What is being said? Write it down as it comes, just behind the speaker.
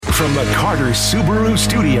From the Carter Subaru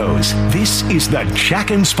Studios, this is the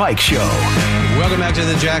Jack and Spike Show. Welcome back to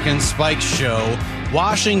the Jack and Spike Show.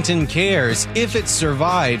 Washington Cares, if it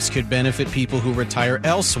survives, could benefit people who retire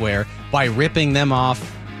elsewhere by ripping them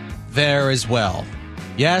off there as well.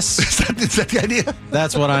 Yes? Is that the idea?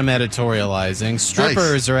 That's what I'm editorializing.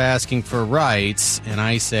 Strippers are asking for rights, and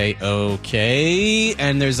I say, okay.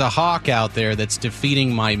 And there's a hawk out there that's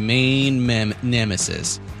defeating my main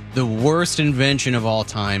nemesis. The worst invention of all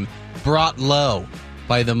time, brought low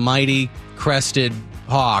by the mighty crested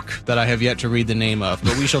hawk that I have yet to read the name of,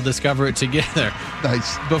 but we shall discover it together.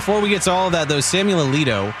 Nice. Before we get to all of that, though, Samuel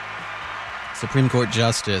Alito, Supreme Court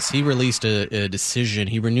Justice, he released a decision.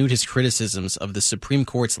 He renewed his criticisms of the Supreme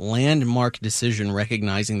Court's landmark decision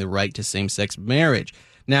recognizing the right to same-sex marriage.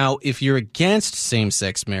 Now, if you're against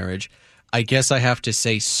same-sex marriage, I guess I have to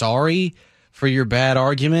say sorry for your bad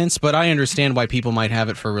arguments, but I understand why people might have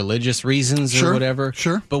it for religious reasons or whatever.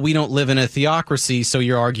 Sure. But we don't live in a theocracy, so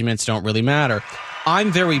your arguments don't really matter.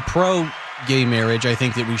 I'm very pro-gay marriage. I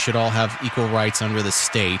think that we should all have equal rights under the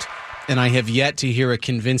state, and I have yet to hear a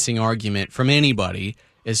convincing argument from anybody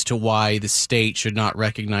as to why the state should not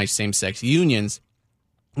recognize same-sex unions.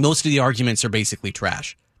 Most of the arguments are basically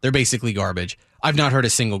trash. They're basically garbage. I've not heard a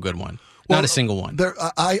single good one. Not a single one.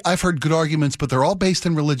 I've heard good arguments, but they're all based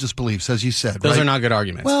in religious beliefs, as you said. Those are not good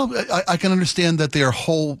arguments. Well, I can understand that they are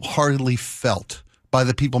wholeheartedly felt by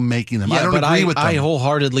the people making them. Yeah, I don't agree with them. I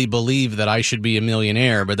wholeheartedly believe that I should be a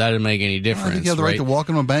millionaire, but that doesn't make any difference. I think you have the right to walk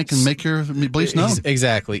into a bank and make your beliefs known.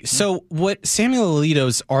 Exactly. So what Samuel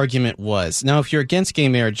Alito's argument was, now if you're against gay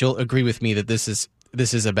marriage, you'll agree with me that this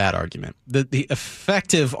is a bad argument. The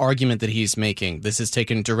effective argument that he's making, this is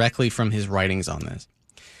taken directly from his writings on this,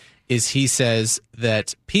 is he says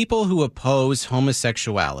that people who oppose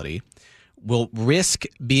homosexuality will risk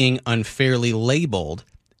being unfairly labeled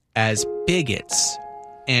as bigots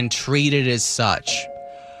and treated as such.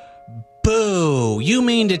 Boo! You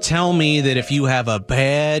mean to tell me that if you have a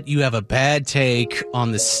bad take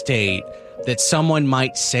on the state, that someone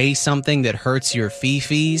might say something that hurts your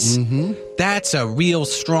fifis? Mm-hmm. That's a real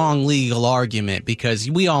strong legal argument, because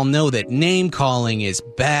we all know that name-calling is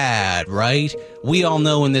bad, right? We all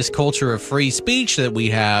know in this culture of free speech that we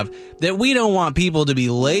have that we don't want people to be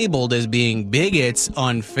labeled as being bigots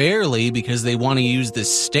unfairly because they want to use the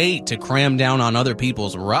state to cram down on other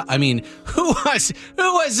people's rights. I mean, who was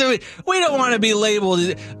we don't want to be labeled.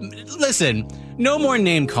 Listen, no more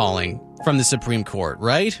name-calling from the Supreme Court,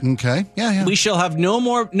 right? Okay. Yeah. We shall have no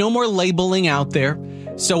more labeling out there.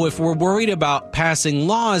 So if we're worried about passing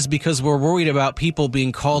laws because we're worried about people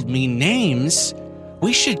being called mean names,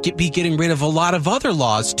 we should be getting rid of a lot of other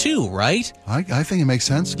laws too, right? I think it makes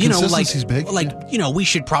sense. Consistency's big. We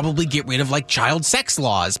should probably get rid of child sex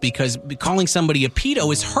laws, because calling somebody a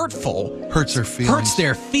pedo is hurtful. Hurts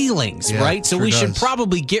their feelings. Yeah, right? So we should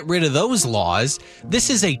probably get rid of those laws. This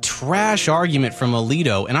is a trash argument from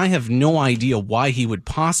Alito, and I have no idea why he would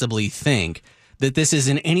possibly think that this is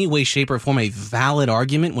in any way, shape, or form a valid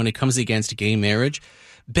argument when it comes against gay marriage.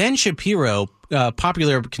 Ben Shapiro,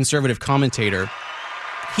 popular conservative commentator,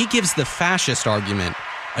 he gives the fascist argument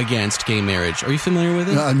against gay marriage. Are you familiar with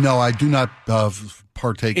it? No, I do not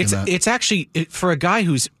partake in that. It's actually, for a guy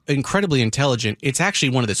who's incredibly intelligent, it's actually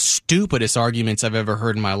one of the stupidest arguments I've ever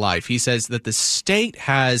heard in my life. He says that the state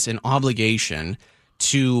has an obligation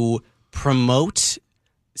to promote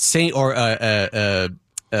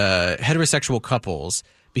heterosexual couples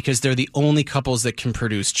because they're the only couples that can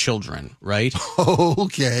produce children, right?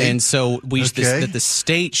 Okay. And so that the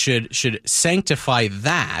state should sanctify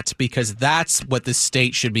that, because that's what the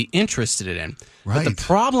state should be interested in. Right. But the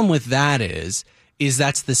problem with that is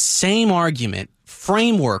that's the same argument,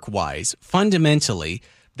 framework-wise, fundamentally,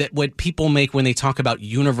 that what people make when they talk about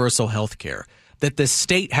universal health care, that the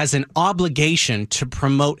state has an obligation to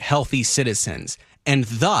promote healthy citizens, and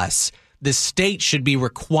thus the state should be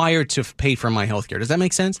required to pay for my health care. Does that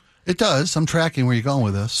make sense? It does. I'm tracking where you're going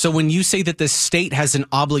with this. So when you say that the state has an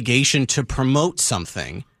obligation to promote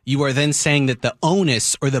something, you are then saying that the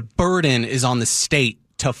onus or the burden is on the state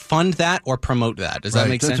to fund that or promote that. Does that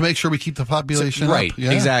make sense? To make sure we keep the population up. Right,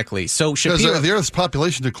 yeah. Exactly. So Shapiro, because the Earth's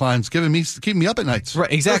population declines, keeping me up at nights.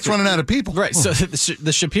 Right, exactly. It's running out of people. Right. So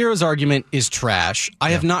the Shapiro's argument is trash.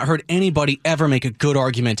 I have not heard anybody ever make a good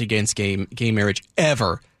argument against gay marriage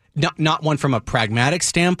ever. Not one from a pragmatic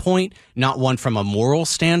standpoint, not one from a moral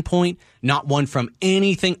standpoint, not one from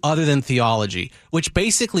anything other than theology, which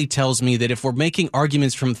basically tells me that if we're making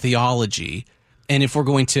arguments from theology and if we're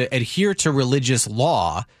going to adhere to religious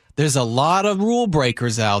law, There's a lot of rule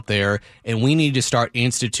breakers out there, and we need to start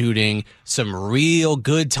instituting some real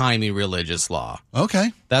good-timey religious law.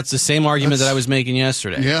 Okay. That's the same argument that I was making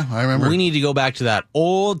yesterday. Yeah, I remember. We need to go back to that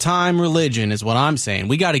old-time religion is what I'm saying.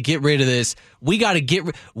 We got to get rid of this. We got to get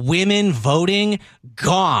women voting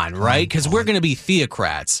gone, right? Because we're going to be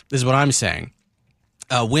theocrats is what I'm saying.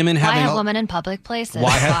 Women having... Why have women in public places?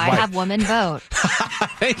 Why have women vote?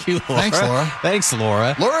 Thank you, Laura. Thanks, Laura. Thanks,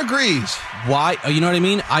 Laura. Laura agrees. Why? You know what I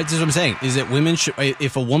mean? That's what I'm saying. Is that women should,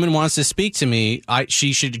 if a woman wants to speak to me,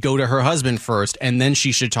 she should go to her husband first, and then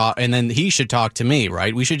she should talk, and then he should talk to me,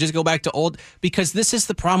 right? We should just go back to old, because this is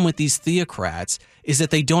the problem with these theocrats, is that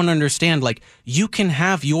they don't understand, like, you can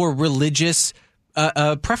have your religious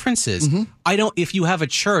preferences. If you have a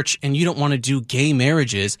church and you don't want to do gay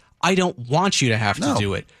marriages, I don't want you to have to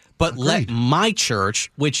do it. But let my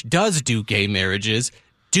church, which does do gay marriages,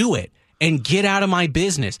 do it and get out of my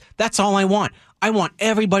business. That's all I want. I want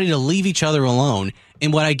everybody to leave each other alone.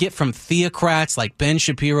 And what I get from theocrats like Ben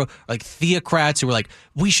Shapiro, like theocrats who are like,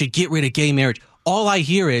 we should get rid of gay marriage. All I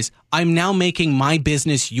hear is, I'm now making my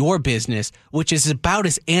business your business, which is about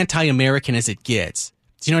as anti-American as it gets.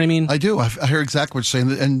 Do you know what I mean? I do. I hear exactly what you're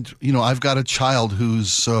saying. And, I've got a child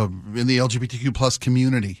who's in the LGBTQ plus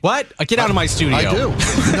community. What? Get out of my studio. I do.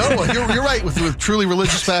 No, you're right with truly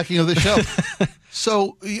religious backing of the show.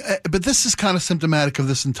 So, but this is kind of symptomatic of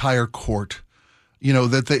this entire court.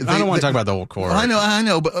 That they I don't want to talk about the whole court. I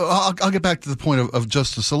know. But I'll get back to the point of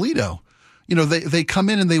Justice Alito. They come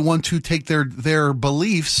in and they want to take their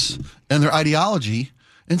beliefs and their ideology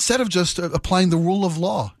instead of just applying the rule of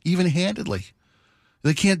law even-handedly.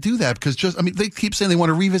 They can't do that because they keep saying they want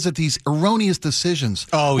to revisit these erroneous decisions.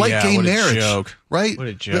 Oh, like yeah, gay what marriage, a joke. Right? What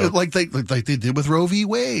a joke. Like they did with Roe v.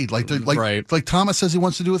 Wade. Like Thomas says he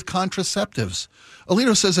wants to do with contraceptives.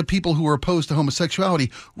 Alito says that people who are opposed to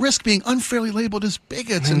homosexuality risk being unfairly labeled as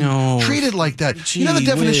bigots and treated like that. Gee you know the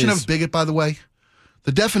definition whiz. of bigot, by the way?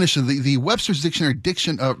 The definition, the Webster's Dictionary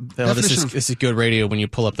definition. This is good radio when you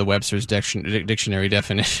pull up the Webster's dictionary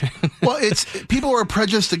definition. Well, it's people who are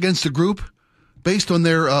prejudiced against a group based on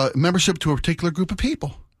their membership to a particular group of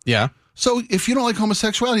people. Yeah. So if you don't like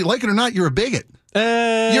homosexuality, like it or not, you're a bigot.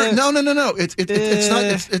 No. It's not.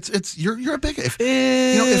 It's you're a bigot.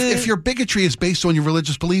 If your bigotry is based on your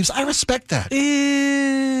religious beliefs, I respect that.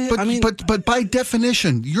 But by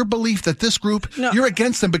definition, your belief that this group, you're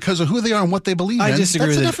against them because of who they are and what they believe in. I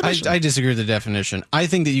disagree that's I disagree with the definition. I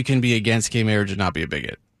think that you can be against gay marriage and not be a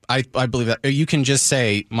bigot. I believe that you can just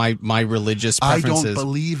say my religious preferences. I don't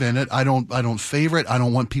believe in it. I don't favor it. I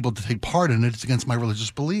don't want people to take part in it. It's against my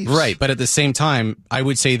religious beliefs. Right, but at the same time, I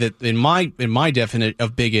would say that in my definition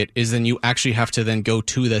of bigot is then you actually have to then go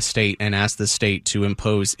to the state and ask the state to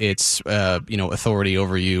impose its authority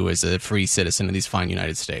over you as a free citizen of these fine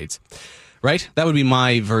United States. Right? That would be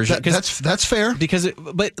my version. That's fair.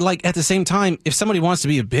 But at the same time, if somebody wants to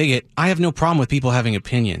be a bigot, I have no problem with people having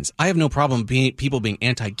opinions. I have no problem people being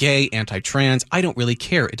anti-gay, anti-trans. I don't really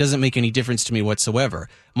care. It doesn't make any difference to me whatsoever.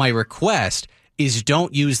 My request is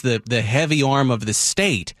don't use the heavy arm of the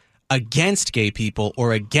state against gay people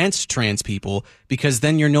or against trans people, because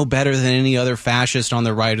then you're no better than any other fascist on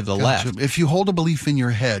the right or the left. If you hold a belief in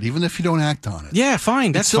your head, even if you don't act on it. Yeah,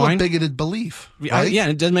 fine. That's it's still fine. a bigoted belief. Right?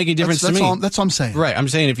 It doesn't make any difference to me. That's what I'm saying. Right. I'm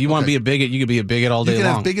saying if you want to be a bigot, you could be a bigot all day long. You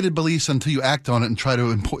can have bigoted beliefs until you act on it and try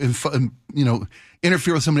to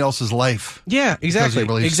interfere with somebody else's life. Yeah, exactly.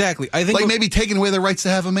 Exactly. I think maybe taking away their rights to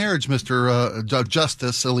have a marriage, Mr.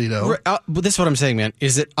 Justice Alito. But this is what I'm saying, man,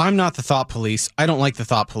 is that I'm not the thought police. I don't like the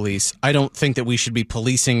thought police. I don't think that we should be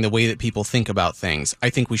policing the way that people think about things.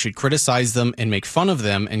 I think we should criticize them and make fun of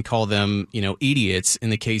them and call them, idiots.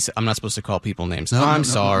 In the case, I'm not supposed to call people names. I'm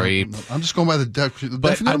sorry. No. I'm just going by the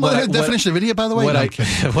definition of idiot, by the way.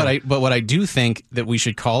 What I do think that we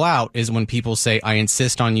should call out is when people say, I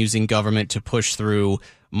insist on using government to push through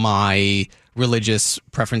my religious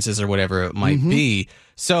preferences or whatever it might be.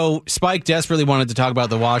 So Spike desperately wanted to talk about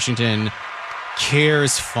the Washington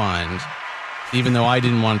Cares Fund, even though I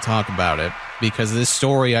didn't want to talk about it, because this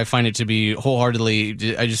story, I find it to be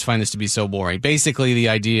I just find this to be so boring. Basically, the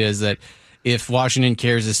idea is that if Washington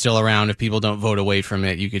Cares is still around, if people don't vote away from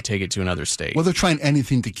it, you could take it to another state. Well, they're trying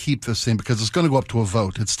anything to keep this thing because it's going to go up to a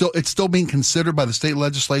vote. It's still being considered by the state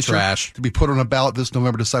legislature to be put on a ballot this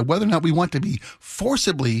November to decide whether or not we want to be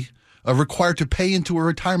forcibly required to pay into a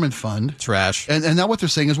retirement fund. Trash. And now what they're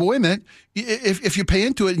saying is, well, wait a minute. If you pay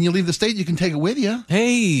into it and you leave the state, you can take it with you.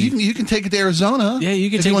 Hey. You can take it to Arizona. Yeah, you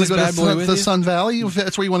can if take you want this to go bad boy with the you. Sun Valley, if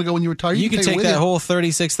that's where you want to go when you retire. You can take that whole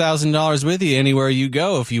 $36,000 with you anywhere you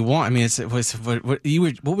go if you want. I mean,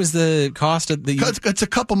 what was the cost of the? It's a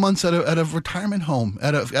couple months at a retirement home,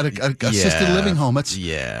 at a assisted living home. That's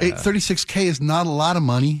 $36K is not a lot of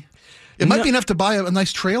money. It might be enough to buy a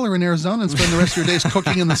nice trailer in Arizona and spend the rest of your days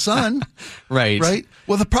cooking in the sun. Right.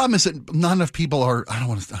 Well, the problem is that not enough people are. I don't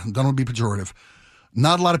want to be pejorative.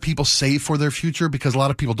 Not a lot of people save for their future because a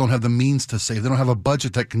lot of people don't have the means to save. They don't have a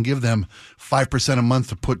budget that can give them 5% a month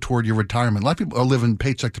to put toward your retirement. A lot of people are living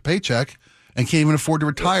paycheck to paycheck and can't even afford to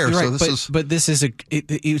retire. Right, But this is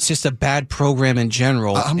it's just a bad program in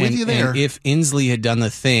general. I'm with you there. And if Inslee had done the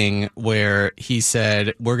thing where he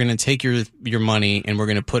said, we're going to take your money and we're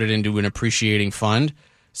going to put it into an appreciating fund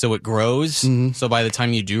so it grows. Mm-hmm. So by the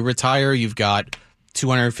time you do retire, you've got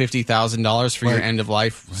 $250,000 for your end of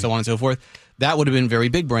life, so on and so forth. That would have been very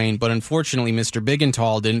big brain. But unfortunately, Mr. Big and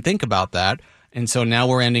Tall didn't think about that. And so now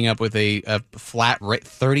we're ending up with a flat rate,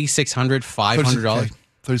 $3,600, $500.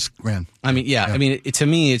 30 grand. I mean, yeah. I mean, to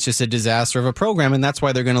me, it's just a disaster of a program, and that's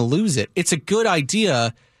why they're going to lose it. It's a good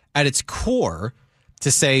idea at its core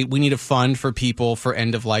to say we need a fund for people for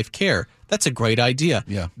end-of-life care. That's a great idea.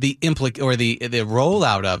 Yeah. The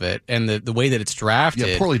rollout of it and the way that it's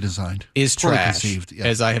drafted, poorly designed, is poorly trash. Conceived. Yeah.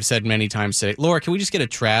 As I have said many times today, Laura, can we just get a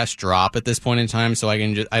trash drop at this point in time so I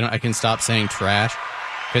can stop saying trash?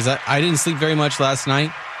 Because I didn't sleep very much last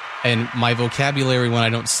night. And my vocabulary when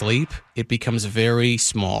I don't sleep, it becomes very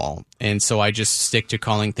small. And so I just stick to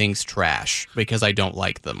calling things trash because I don't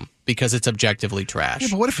like them. Because it's objectively trash. Yeah,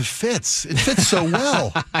 but what if it fits? It fits so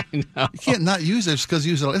well. I know. You can't not use it just because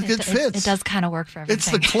you use it. It fits. It does kind of work for everything.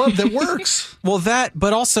 It's the club that works.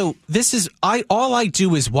 But also, all I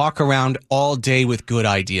do is walk around all day with good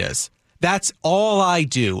ideas. That's all I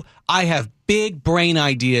do. I have big brain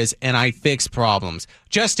ideas and I fix problems.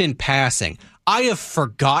 Just in passing. I have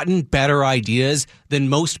forgotten better ideas than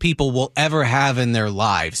most people will ever have in their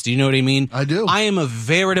lives. Do you know what I mean? I do. I am a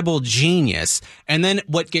veritable genius. And then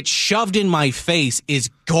what gets shoved in my face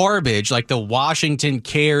is garbage, like the Washington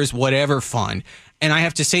Cares whatever fund. And I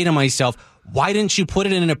have to say to myself, why didn't you put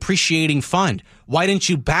it in an appreciating fund? Why didn't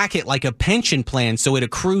you back it like a pension plan so it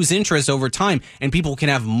accrues interest over time and people can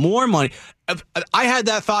have more money? I had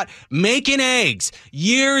that thought making eggs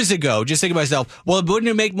years ago. Just think to myself, well, wouldn't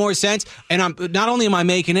it make more sense? And not only am I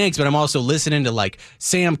making eggs, but I'm also listening to like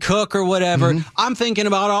Sam Cooke or whatever. Mm-hmm. I'm thinking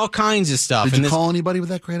about all kinds of stuff. Did you call anybody with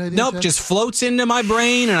that great idea? Nope, Jeff? Just floats into my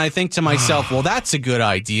brain, and I think to myself, well, that's a good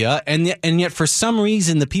idea. And yet, for some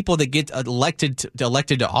reason, the people that get elected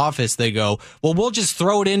to office, they go, well, we'll just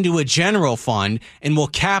throw it into a general fund and we'll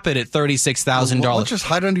cap it at $36,000. Well, just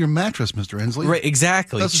hide it under your mattress, Mr. Inslee. Right,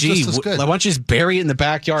 exactly. That's Gee, just as good. Why don't you just bury it in the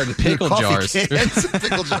backyard in pickle jars?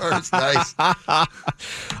 Pickle jars, nice.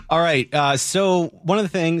 All right. So one of the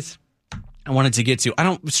things I wanted to get to,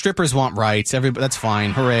 strippers want rights. That's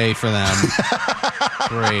fine. Hooray for them.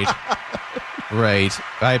 Great.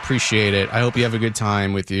 I appreciate it. I hope you have a good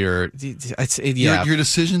time with your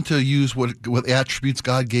decision to use what attributes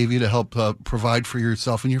God gave you to help provide for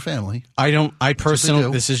yourself and your family. I personally,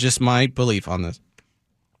 this is just my belief on this.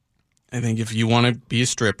 I think if you want to be a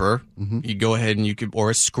stripper, you go ahead and you could, or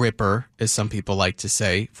a scripper, as some people like to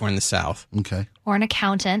say, if we're in the South. Okay. Or an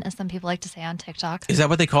accountant, as some people like to say on TikTok. Is that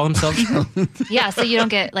what they call themselves? Yeah, so you don't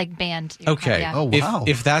get like banned. Okay. Yeah. Oh, wow.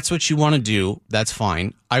 If that's what you want to do, that's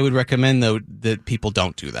fine. I would recommend, though, that people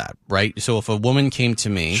don't do that, right? So if a woman came to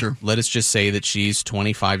me, sure. Let us just say that she's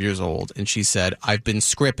 25 years old, and she said, I've been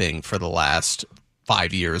scripping for the last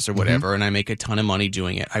 5 years or whatever, and I make a ton of money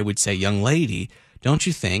doing it. I would say, young lady, don't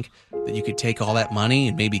you think that you could take all that money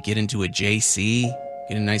and maybe get into a JC,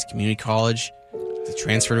 get a nice community college, to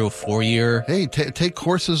transfer to a 4-year? Hey, take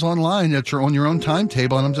courses online on your own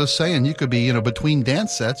timetable. And I'm just saying, you could be, between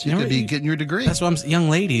dance sets, you could be getting your degree. That's what young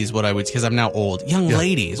lady is what I would, because I'm now old. Young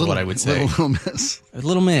lady is what I would say. Little miss.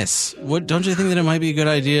 Little miss. What? Don't you think that it might be a good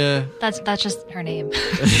idea? That's just her name.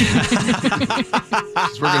 She's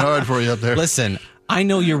working hard for you up there. Listen. I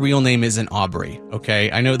know your real name isn't Aubrey, okay?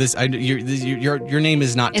 I know this. Your name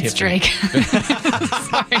is not it's Tiffany. Drake.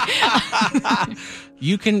 Sorry.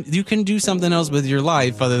 You can do something else with your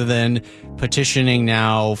life other than petitioning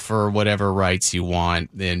now for whatever rights you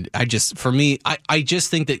want. And I just think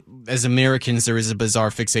that as Americans, there is a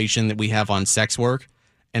bizarre fixation that we have on sex work,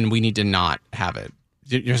 and we need to not have it.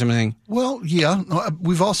 You know something? Well, yeah.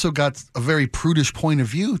 We've also got a very prudish point of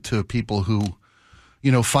view to people who,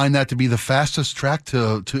 find that to be the fastest track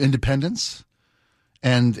to independence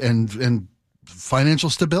and financial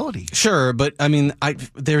stability. Sure, but I mean,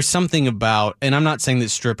 there's something about, and I'm not saying that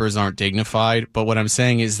strippers aren't dignified, but what I'm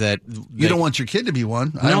saying is that you don't want your kid to be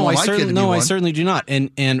one. I certainly do not.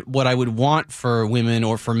 And what I would want for women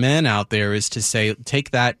or for men out there is to say,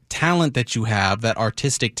 take that talent that you have, that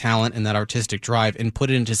artistic talent and that artistic drive, and put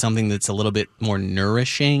it into something that's a little bit more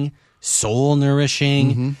nourishing, soul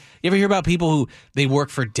nourishing. Mm-hmm. You ever hear about people who they work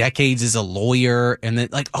for decades as a lawyer and then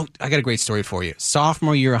I got a great story for you.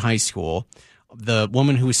 Sophomore year of high school, the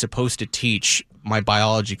woman who was supposed to teach my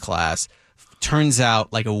biology class turns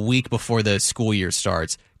out like a week before the school year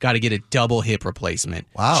starts, got to get a double hip replacement.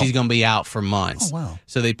 Wow. She's going to be out for months. Oh, wow.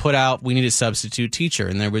 So they put out, we need a substitute teacher.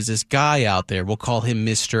 And there was this guy out there, we'll call him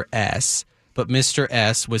Mr. S. But Mr.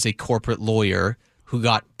 S was a corporate lawyer who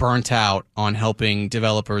got burnt out on helping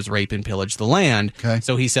developers rape and pillage the land. Okay.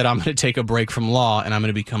 So he said, I'm going to take a break from law and I'm going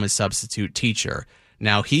to become a substitute teacher.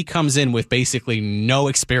 Now, he comes in with basically no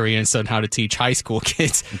experience on how to teach high school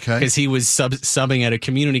kids because he was subbing at a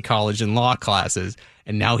community college in law classes.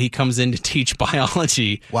 And now he comes in to teach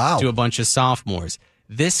biology to a bunch of sophomores.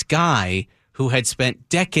 This guy who had spent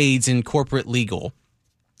decades in corporate legal,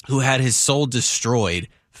 who had his soul destroyed,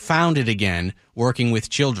 found it again working with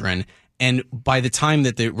children. And by the time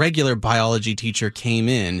that the regular biology teacher came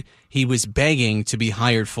in, he was begging to be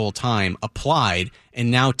hired full-time, applied,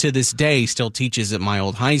 and now to this day still teaches at my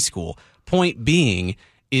old high school. Point being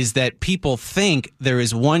is that people think there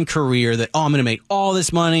is one career that, I'm going to make all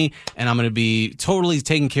this money and I'm going to be totally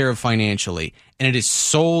taken care of financially. And it is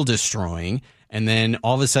soul-destroying. And then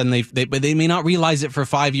all of a sudden, but they may not realize it for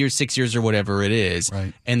 5 years, 6 years, or whatever it is.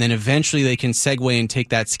 Right. And then eventually they can segue and take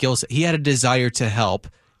that skill set. He had a desire to help.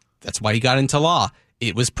 That's why he got into law.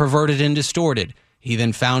 It was perverted and distorted. He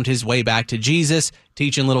then found his way back to Jesus,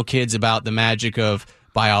 teaching little kids about the magic of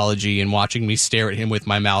biology and watching me stare at him with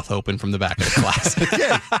my mouth open from the back of the class.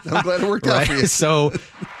 Okay, I'm glad it worked out for you. So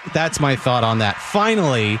that's my thought on that.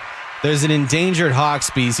 Finally, there's an endangered hawk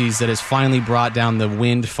species that has finally brought down the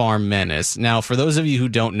wind farm menace. Now, for those of you who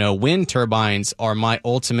don't know, wind turbines are my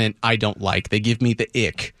ultimate I don't like. They give me the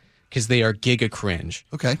ick, because they are giga cringe.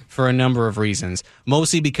 Okay. For a number of reasons.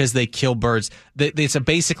 Mostly because they kill birds. It's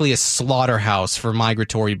basically a slaughterhouse for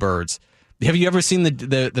migratory birds. Have you ever seen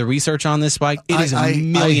the research on this, Spike? It is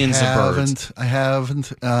millions of birds. I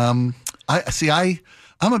haven't.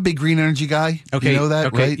 I'm a big green energy guy. Okay. You know that,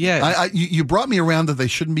 okay, right? Yeah. You brought me around that they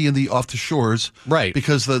shouldn't be off the shores. Right.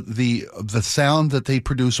 Because the sound that they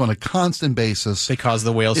produce on a constant basis. They cause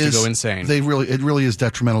the whales to go insane. It really is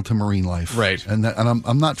detrimental to marine life. Right. And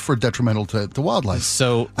I'm not for detrimental to wildlife.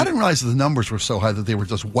 So I didn't realize that the numbers were so high that they were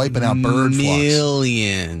just wiping out bird flocks.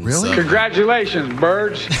 Millions. Really? Congratulations,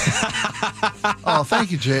 birds. Oh,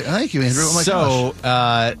 thank you, Jay. Thank you, Andrew. Oh my gosh.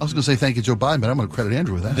 I was going to say thank you, Joe Biden, but I'm going to credit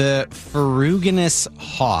Andrew with that. The ferruginous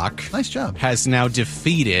hawk nice job. has now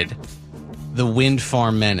defeated the wind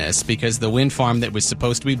farm menace because the wind farm that was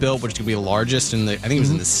supposed to be built, which could be the largest in the, I think it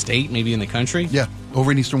was in the state, maybe in the country. Yeah,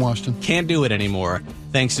 over in Eastern Washington. Can't do it anymore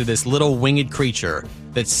thanks to this little winged creature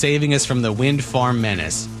that's saving us from the wind farm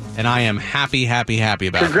menace. And I am happy about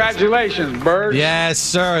it. Congratulations, birds. Yes,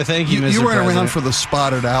 sir. Thank you, Mr. You weren't President. around for the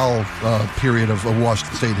spotted owl period of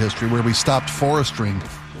Washington State history where we stopped forestering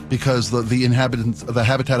because the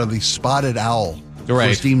habitat of the spotted owl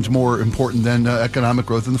was deemed more important than economic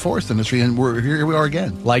growth in the forest industry. And here we are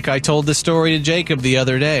again. Like I told the story to Jacob the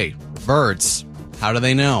other day. Birds, how do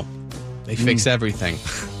they know? They fix everything.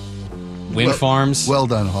 Wind farms. Well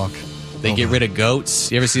done, Hawk. They get rid of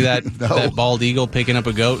goats. You ever see that that bald eagle picking up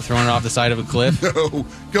a goat, throwing it off the side of a cliff? No.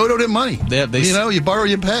 Goat don't get money. You borrow,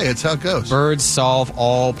 you pay. It's how it goes. Birds solve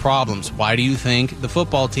all problems. Why do you think the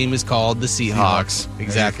football team is called the Seahawks?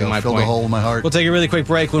 Exactly my point. Filled a hole in my heart. We'll take a really quick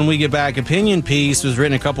break. When we get back, opinion piece was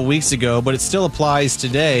written a couple weeks ago, but it still applies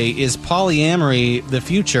today. Is polyamory the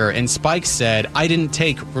future? And Spike said, I didn't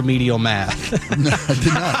take remedial math. No, I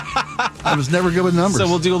did not. I was never good with numbers. So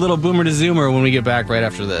we'll do a little boomer to zoomer when we get back right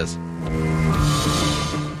after this.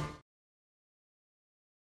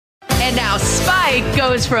 And now Spike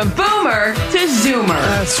goes from boomer to zoomer.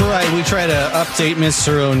 That's right. We try to update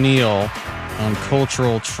Mr. O'Neill on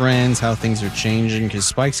cultural trends, how things are changing, because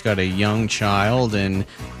Spike's got a young child, and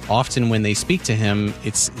often when they speak to him,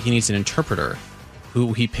 he needs an interpreter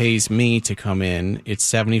who he pays me to come in. It's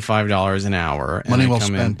 $75 an hour. Money well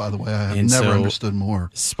spent, by the way. I have never understood more.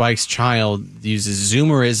 Spike's child uses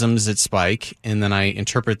Zoomerisms at Spike, and then I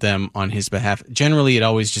interpret them on his behalf. Generally, it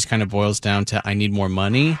always just kind of boils down to, I need more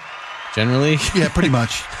money. Generally. Yeah, pretty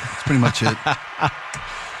much. That's pretty much it.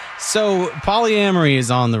 So polyamory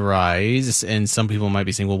is on the rise, and some people might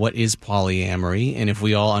be saying, well, what is polyamory? And if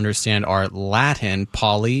we all understand our Latin,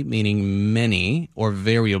 poly meaning many or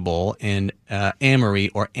variable, and amory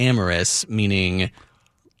or amorous meaning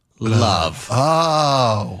love.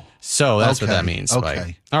 Oh. So that's what that means, Spike.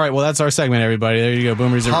 Okay. All right, well, that's our segment, everybody. There you go.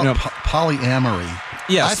 Boomers are... Polyamory.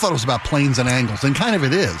 Yes. I thought it was about planes and angles, and kind of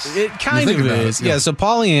it is. It kind of is. Yeah, so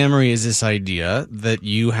polyamory is this idea that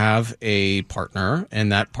you have a partner,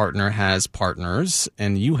 and that partner has partners,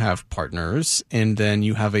 and you have partners, and then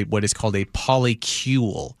you have what is called a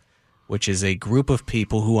polycule, which is a group of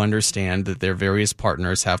people who understand that their various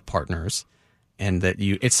partners have partners, and that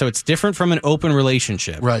it's different from an open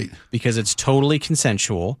relationship. Right. Because it's totally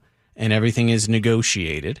consensual, and everything is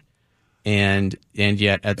negotiated. And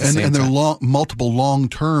yet at the same time, and they're multiple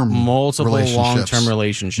long-term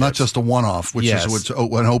relationships, not just a one-off, which is what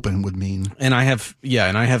an open would mean. And I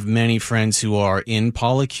have many friends who are in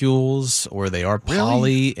polycules, or they are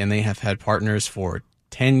poly, and they have had partners for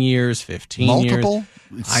 10 years, 15 years. Multiple?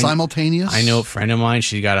 Simultaneous? I know a friend of mine,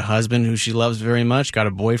 she got a husband who she loves very much, got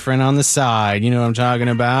a boyfriend on the side, you know what I'm talking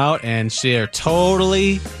about, and they're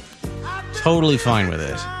totally fine with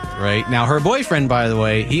it. Right now, her boyfriend, by the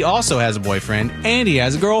way, he also has a boyfriend and he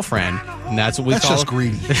has a girlfriend, and that's what we call. That's just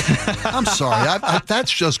greedy. I'm sorry,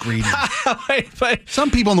 that's just greedy. but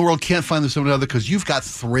some people in the world can't find this one another because you've got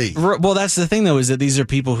three. Well, that's the thing, though, is that these are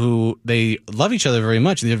people who they love each other very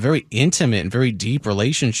much. They're very intimate and very deep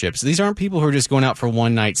relationships. These aren't people who are just going out for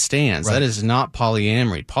one night stands. Right. That is not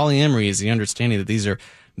polyamory. Polyamory is the understanding that these are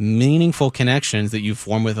meaningful connections that you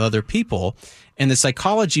form with other people. And the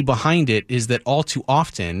psychology behind it is that all too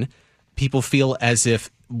often people feel as if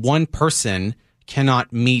one person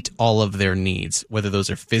cannot meet all of their needs, whether those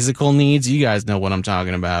are physical needs. You guys know what I'm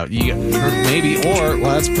talking about.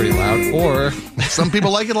 That's pretty loud. Or some people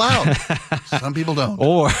like it loud. Some people don't.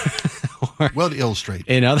 Or well, to illustrate.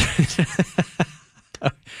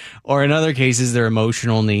 Or in other cases, they're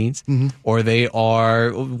emotional needs, or they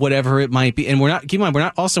are whatever it might be. And we're not talking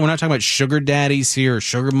about sugar daddies here, or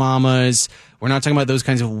sugar mamas. We're not talking about those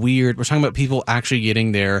kinds of weird. We're talking about people actually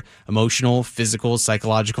getting their emotional, physical,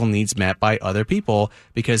 psychological needs met by other people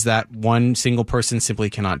because that one single person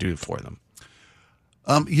simply cannot do it for them.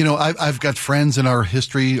 I've got friends in our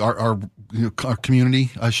history, our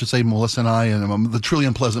community, I should say, Melissa and I, and the truly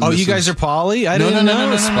unpleasant. Oh, you guys are poly? I didn't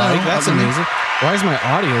know, Spike. That's amazing. Why is my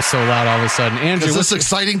audio so loud all of a sudden? Andrew, what's an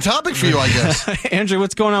exciting topic for you, I guess. Andrew,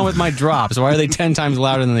 what's going on with my drops? Why are they 10 times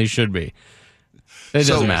louder than they should be? It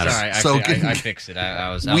doesn't matter. Sorry, I fixed it.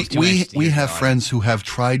 We have friends who have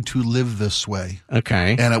tried to live this way.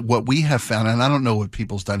 Okay. And what we have found, and I don't know what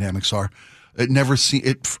people's dynamics are,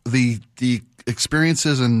 the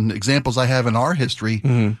experiences and examples I have in our history,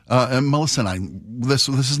 and Melissa and I, this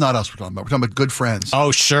is not us we're talking about. We're talking about good friends.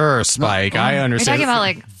 Oh, sure, Spike. I understand. You're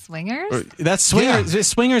talking about swingers? That's swingers. Yeah.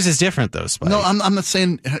 Swingers is different, though, Spike. No, I'm not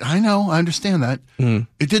saying. I know. I understand that.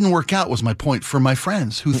 It didn't work out. Was my point for my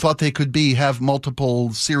friends who thought they could have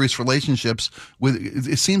multiple serious relationships with.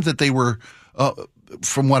 It seems that they were.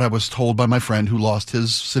 From what I was told by my friend who lost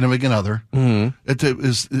his significant other,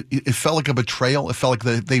 it felt like a betrayal. It felt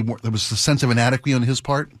like there was a sense of inadequacy on his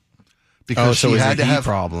part because she had to have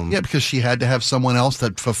problem. Yeah, because she had to have someone else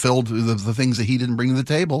that fulfilled the things that he didn't bring to the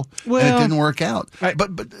table, and it didn't work out. But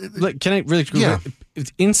look, can I really? Yeah.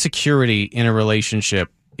 Insecurity in a relationship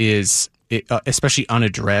is, especially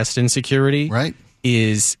unaddressed insecurity, right?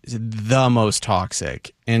 Is the most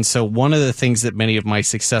toxic. And so one of the things that many of my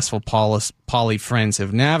successful poly friends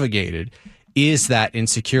have navigated is that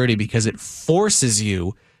insecurity because it forces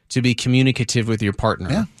you to be communicative with your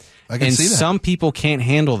partner. Yeah, I can see that. And some people can't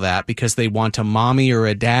handle that because they want a mommy or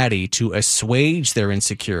a daddy to assuage their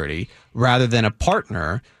insecurity rather than a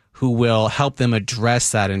partner who will help them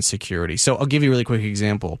address that insecurity. So I'll give you a really quick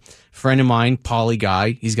example. Friend of mine, poly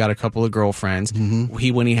guy, he's got a couple of girlfriends.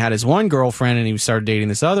 When he had his one girlfriend and he started dating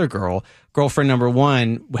this other girlfriend number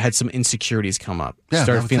one had some insecurities come up. Yeah,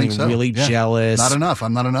 started feeling really jealous. Not enough.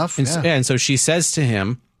 I'm not enough. And so she says to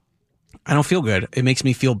him, I don't feel good. It makes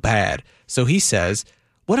me feel bad. So he says,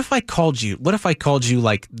 what if I called you? What if I called you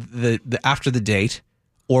like the after the date?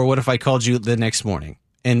 Or what if I called you the next morning?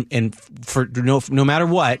 And for no matter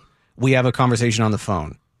what, we have a conversation on the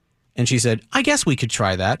phone. And she said, I guess we could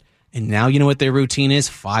try that. And now you know what their routine is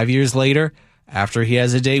 5 years later after he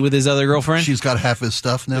has a date with his other girlfriend? She's got half his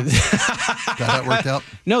stuff now? Got that worked out?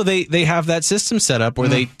 No, they have that system set up where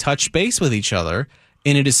they touch base with each other.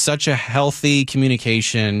 And it is such a healthy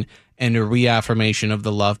communication and a reaffirmation of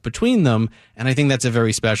the love between them. And I think that's a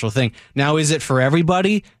very special thing. Now, is it for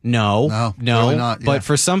everybody? No, really not, yeah. But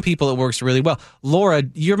for some people, it works really well. Laura,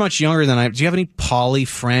 you're much younger than I am. Do you have any poly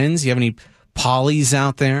friends? Do you have any polys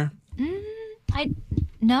out there?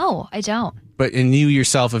 No, I don't. But and you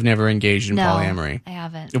yourself have never engaged in polyamory. I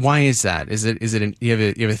haven't. Why is that? Is it you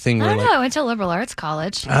have a thing where I don't know. I went to liberal arts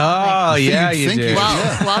college. Oh, yeah, you did.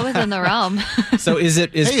 Well within the realm. So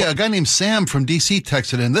Hey, a guy named Sam from D.C.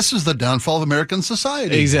 texted in, this is the downfall of American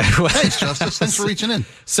society. Exactly. Thanks, Justice. Thanks for reaching in.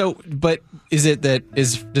 So, but is it that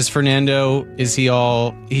does Fernando, he's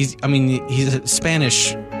a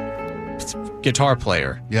Spanish guitar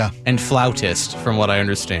player. Yeah. And flautist, from what I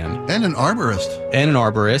understand. And an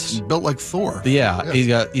arborist. Built like Thor. Yeah.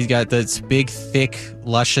 He's got this big, thick,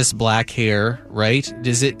 luscious black hair, right?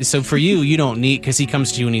 So for you don't need, because he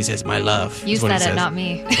comes to you and he says, my love. You said it, not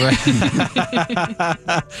me.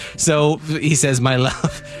 Right. So he says, my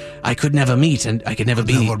love, I could never meet and I could never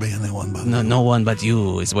be. Never be anyone but no one but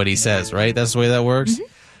you is what he says, right? That's the way that works? Mm-hmm.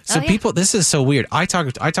 So people, this is so weird. I talk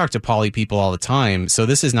to poly people all the time, so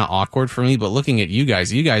this is not awkward for me. But looking at you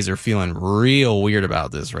guys are feeling real weird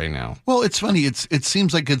about this right now. Well, it's funny. It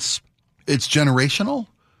seems like it's generational.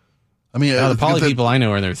 I mean, the poly people I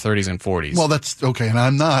know are in their 30s and 40s. Well, that's okay, and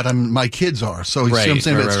I'm not. My kids are. So you see what I'm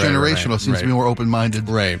saying? It's generational. It seems to be more open-minded,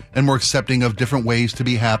 and more accepting of different ways to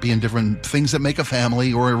be happy and different things that make a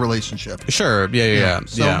family or a relationship. Sure. Yeah.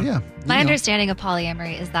 So, yeah. My understanding of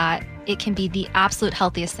polyamory is that it can be the absolute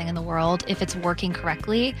healthiest thing in the world if it's working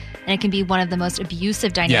correctly, and it can be one of the most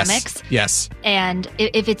abusive dynamics. Yes. And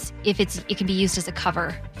it can be used as a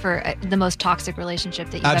cover for the most toxic relationship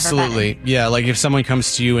that you've ever been in. Yeah, like if someone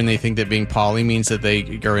comes to you and they think that being poly means that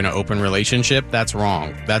they are in an open relationship, that's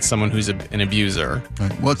wrong. That's someone who's an abuser.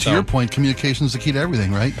 Right. Well, to your point, communication is the key to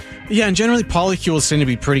everything, right? Yeah, and generally polycules tend to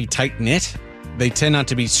be pretty tight-knit. They tend not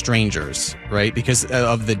to be strangers, right? Because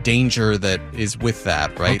of the danger that is with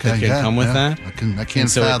that, right? Okay, that can come with that. I can't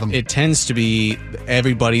fathom. It tends to be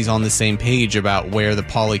everybody's on the same page about where the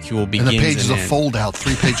polycule begins. And the page is a fold-out,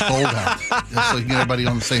 3-page fold-out. So you get everybody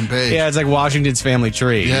on the same page. Yeah, it's like Washington's family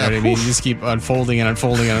tree. Yeah. You know what I mean? You just keep unfolding and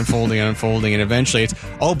unfolding and unfolding and unfolding, and eventually it's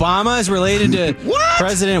Obama is related to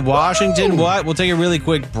President Washington. Whoa. What? We'll take a really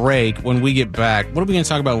quick break. When we get back, what are we going to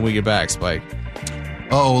talk about when we get back, Spike?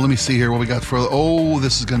 Oh, let me see here what we got for. Oh,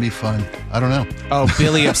 this is going to be fun. I don't know. Oh,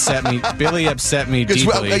 Billy upset me. Billy upset me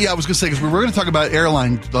deeply. I was going to say, because we were going to talk about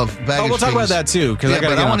airline baggage. Oh, we'll talk about that too.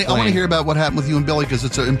 I want to hear about what happened with you and Billy, because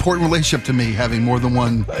it's an important relationship to me, having more than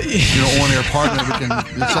one on-air partner.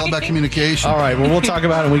 It's all about communication. All right. Well, we'll talk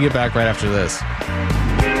about it when we get back right after this.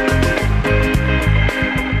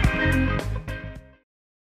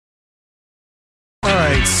 All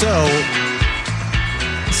right. So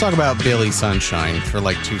let's talk about Billy Sunshine for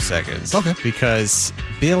like 2 seconds. Okay. Because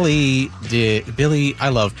I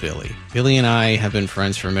love Billy. Billy and I have been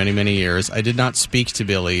friends for many, many years. I did not speak to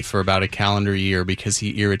Billy for about a calendar year because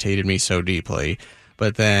he irritated me so deeply.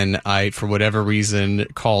 But then I, for whatever reason,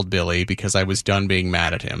 called Billy because I was done being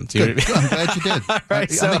mad at him. Good. I'm glad you did.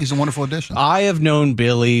 Right, I think he's a wonderful addition. I have known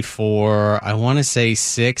Billy for, I want to say,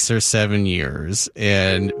 6 or 7 years.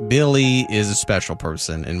 And Billy is a special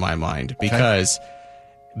person in my mind because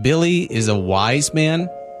Billy is a wise man.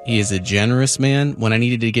 He is a generous man. When I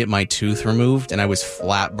needed to get my tooth removed and I was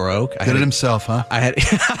flat broke. Did it himself, huh? I had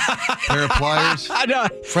pair of pliers.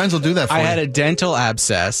 Friends will do that for you. I had a dental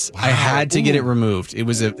abscess. Wow. I had to get it removed. It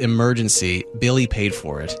was an emergency. Billy paid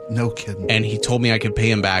for it. No kidding. And he told me I could pay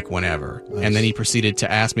him back whenever. Nice. And then he proceeded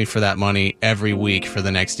to ask me for that money every week for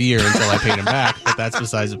the next year until I paid him back. But that's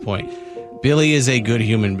besides the point. Billy is a good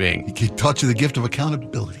human being. He taught you the gift of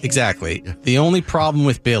accountability. Exactly. Yeah. The only problem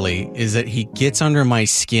with Billy is that he gets under my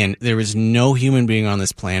skin. There is no human being on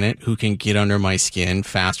this planet who can get under my skin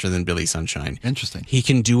faster than Billy Sunshine. Interesting. He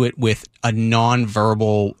can do it with a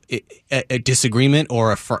non-verbal a disagreement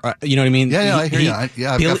or you know what I mean? Yeah, I hear you.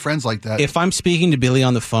 I've got friends like that. If I'm speaking to Billy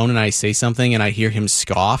on the phone and I say something and I hear him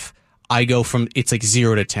scoff, I go from, it's like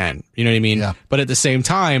 0 to 10. You know what I mean? Yeah. But at the same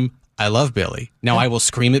time, I love Billy. Now, I will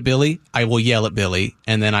scream at Billy, I will yell at Billy,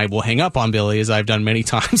 and then I will hang up on Billy, as I've done many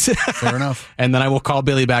times. Fair enough. And then I will call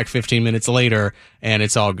Billy back 15 minutes later, and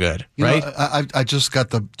it's all good, right? I just got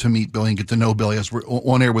to meet Billy and get to know Billy as we're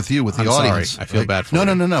on air with you, with the audience. Sorry. I feel bad for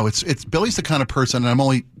you. No. It's Billy's the kind of person, and I'm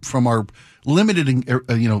only from our limited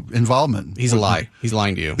involvement. He's a lie. He's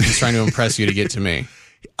lying to you. He's trying to impress you to get to me.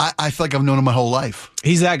 I feel like I've known him my whole life.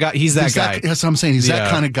 He's that guy. He's that guy. That's what I'm saying. He's that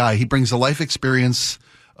kind of guy. He brings a life experience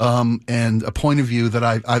and a point of view that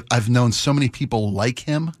I've known so many people like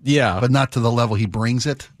him. Yeah, but not to the level he brings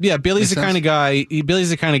it. Yeah, Billy's the kind of guy. Billy's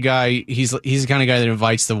the kind of guy. He's the kind of guy that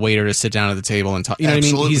invites the waiter to sit down at the table and talk. You know what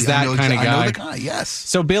I mean? He's that kind of guy. I know the guy. Yes.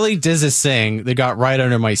 So Billy does this thing that got right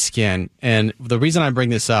under my skin, and the reason I bring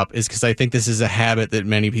this up is because I think this is a habit that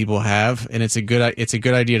many people have, and it's a good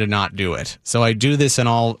idea to not do it. So I do this in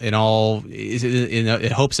hopes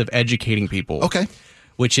of educating people. Okay.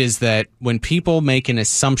 Which is that when people make an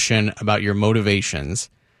assumption about your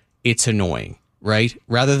motivations, it's annoying, right?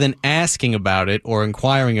 Rather than asking about it or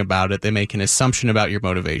inquiring about it, they make an assumption about your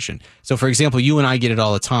motivation. So, for example, you and I get it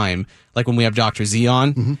all the time, like when we have Dr. Z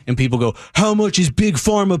on, and people go, how much is Big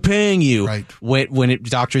Pharma paying you? Right. When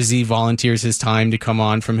Dr. Z volunteers his time to come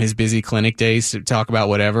on from his busy clinic days to talk about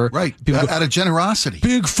whatever. Right. People Out of generosity.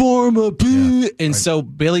 Big Pharma. Yeah, right. and so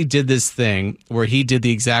Billy did this thing where he did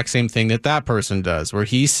the exact same thing that person does, where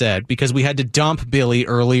he said, because we had to dump Billy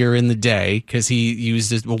earlier in the day because he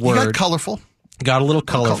used a word. He got colorful. Got a little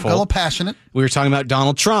colorful. Got a little passionate. We were talking about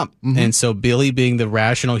Donald Trump. And so Billy, being the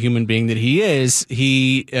rational human being that he is,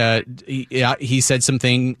 he said some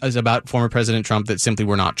things about former President Trump that simply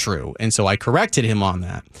were not true. And so I corrected him on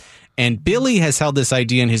that. And Billy has held this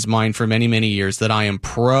idea in his mind for many, many years that I am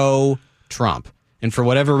pro-Trump. And for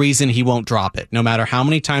whatever reason, he won't drop it. No matter how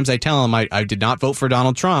many times I tell him I did not vote for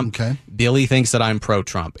Donald Trump, Billy thinks that I'm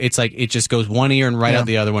pro-Trump. It's like it just goes one ear and right out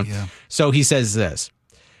the other one. Yeah. So he says this.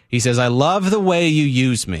 He says, I love the way you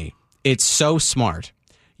use me. It's so smart.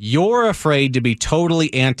 You're afraid to be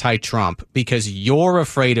totally anti-Trump because you're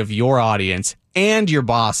afraid of your audience and your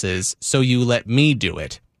bosses, so you let me do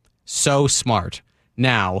it. So smart.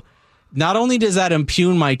 Now, not only does that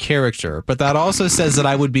impugn my character, but that also says that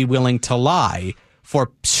I would be willing to lie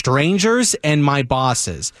for strangers and my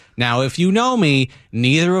bosses. Now, if you know me,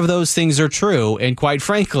 neither of those things are true, and quite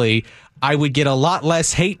frankly, I would get a lot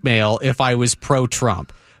less hate mail if I was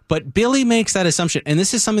pro-Trump. But Billy makes that assumption, and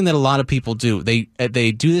this is something that a lot of people do.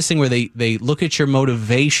 They do this thing where they look at your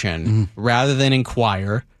motivation rather than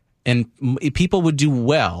inquire, and people would do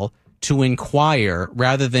well to inquire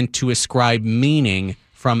rather than to ascribe meaning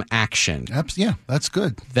from action. Yeah, that's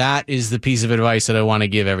good. That is the piece of advice that I want to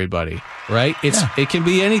give everybody, right? It can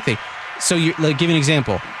be anything. So, give you an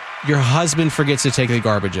example. Your husband forgets to take the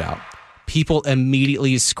garbage out. People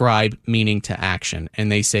immediately ascribe meaning to action, and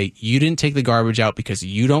they say, you didn't take the garbage out because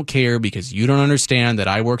you don't care, because you don't understand that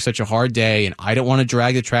I work such a hard day, and I don't want to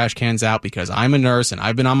drag the trash cans out because I'm a nurse and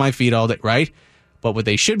I've been on my feet all day, right? But what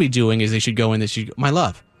they should be doing is they should go in, my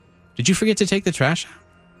love, did you forget to take the trash out?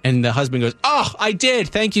 And the husband goes, oh, I did.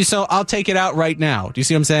 Thank you. So I'll take it out right now. Do you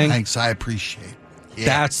see what I'm saying? Thanks. I appreciate it. Yeah.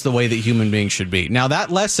 That's the way that human beings should be. Now, that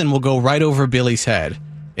lesson will go right over Billy's head.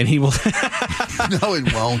 And he will No,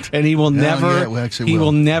 it won't. And he will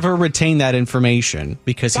will never retain that information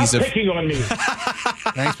because Stop picking on me.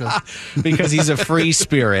 Thanks, Bill. Because he's a free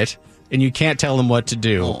spirit and you can't tell him what to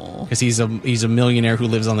do because he's a millionaire who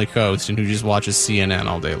lives on the coast and who just watches CNN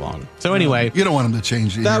all day long. So anyway, you don't want him to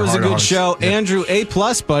change. That was a good show. Yeah. Andrew, A+,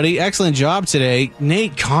 buddy. Excellent job today.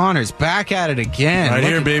 Nate Connors back at it again. Right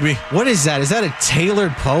here, baby. What is that? Is that a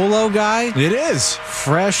tailored polo guy? It is.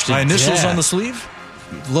 Fresh to my initials death. on the sleeve.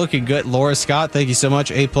 Looking good. Laura Scott, thank you so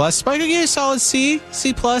much. A+. Spike, I gave you a solid C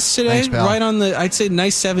plus today. Thanks, pal. Right on the, I'd say,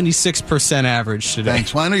 nice 76% average today.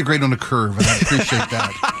 Thanks. Well, I know you're great on the curve, and I appreciate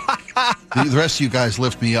that. The rest of you guys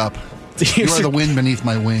lift me up. You are the wind beneath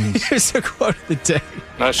my wings. Here's a quote of the day.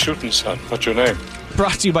 Nice shooting, son. What's your name?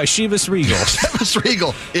 Brought to you by Chivas Regal. Chivas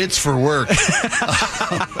Regal. It's for work.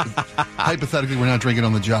 Hypothetically, we're not drinking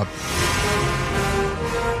on the job.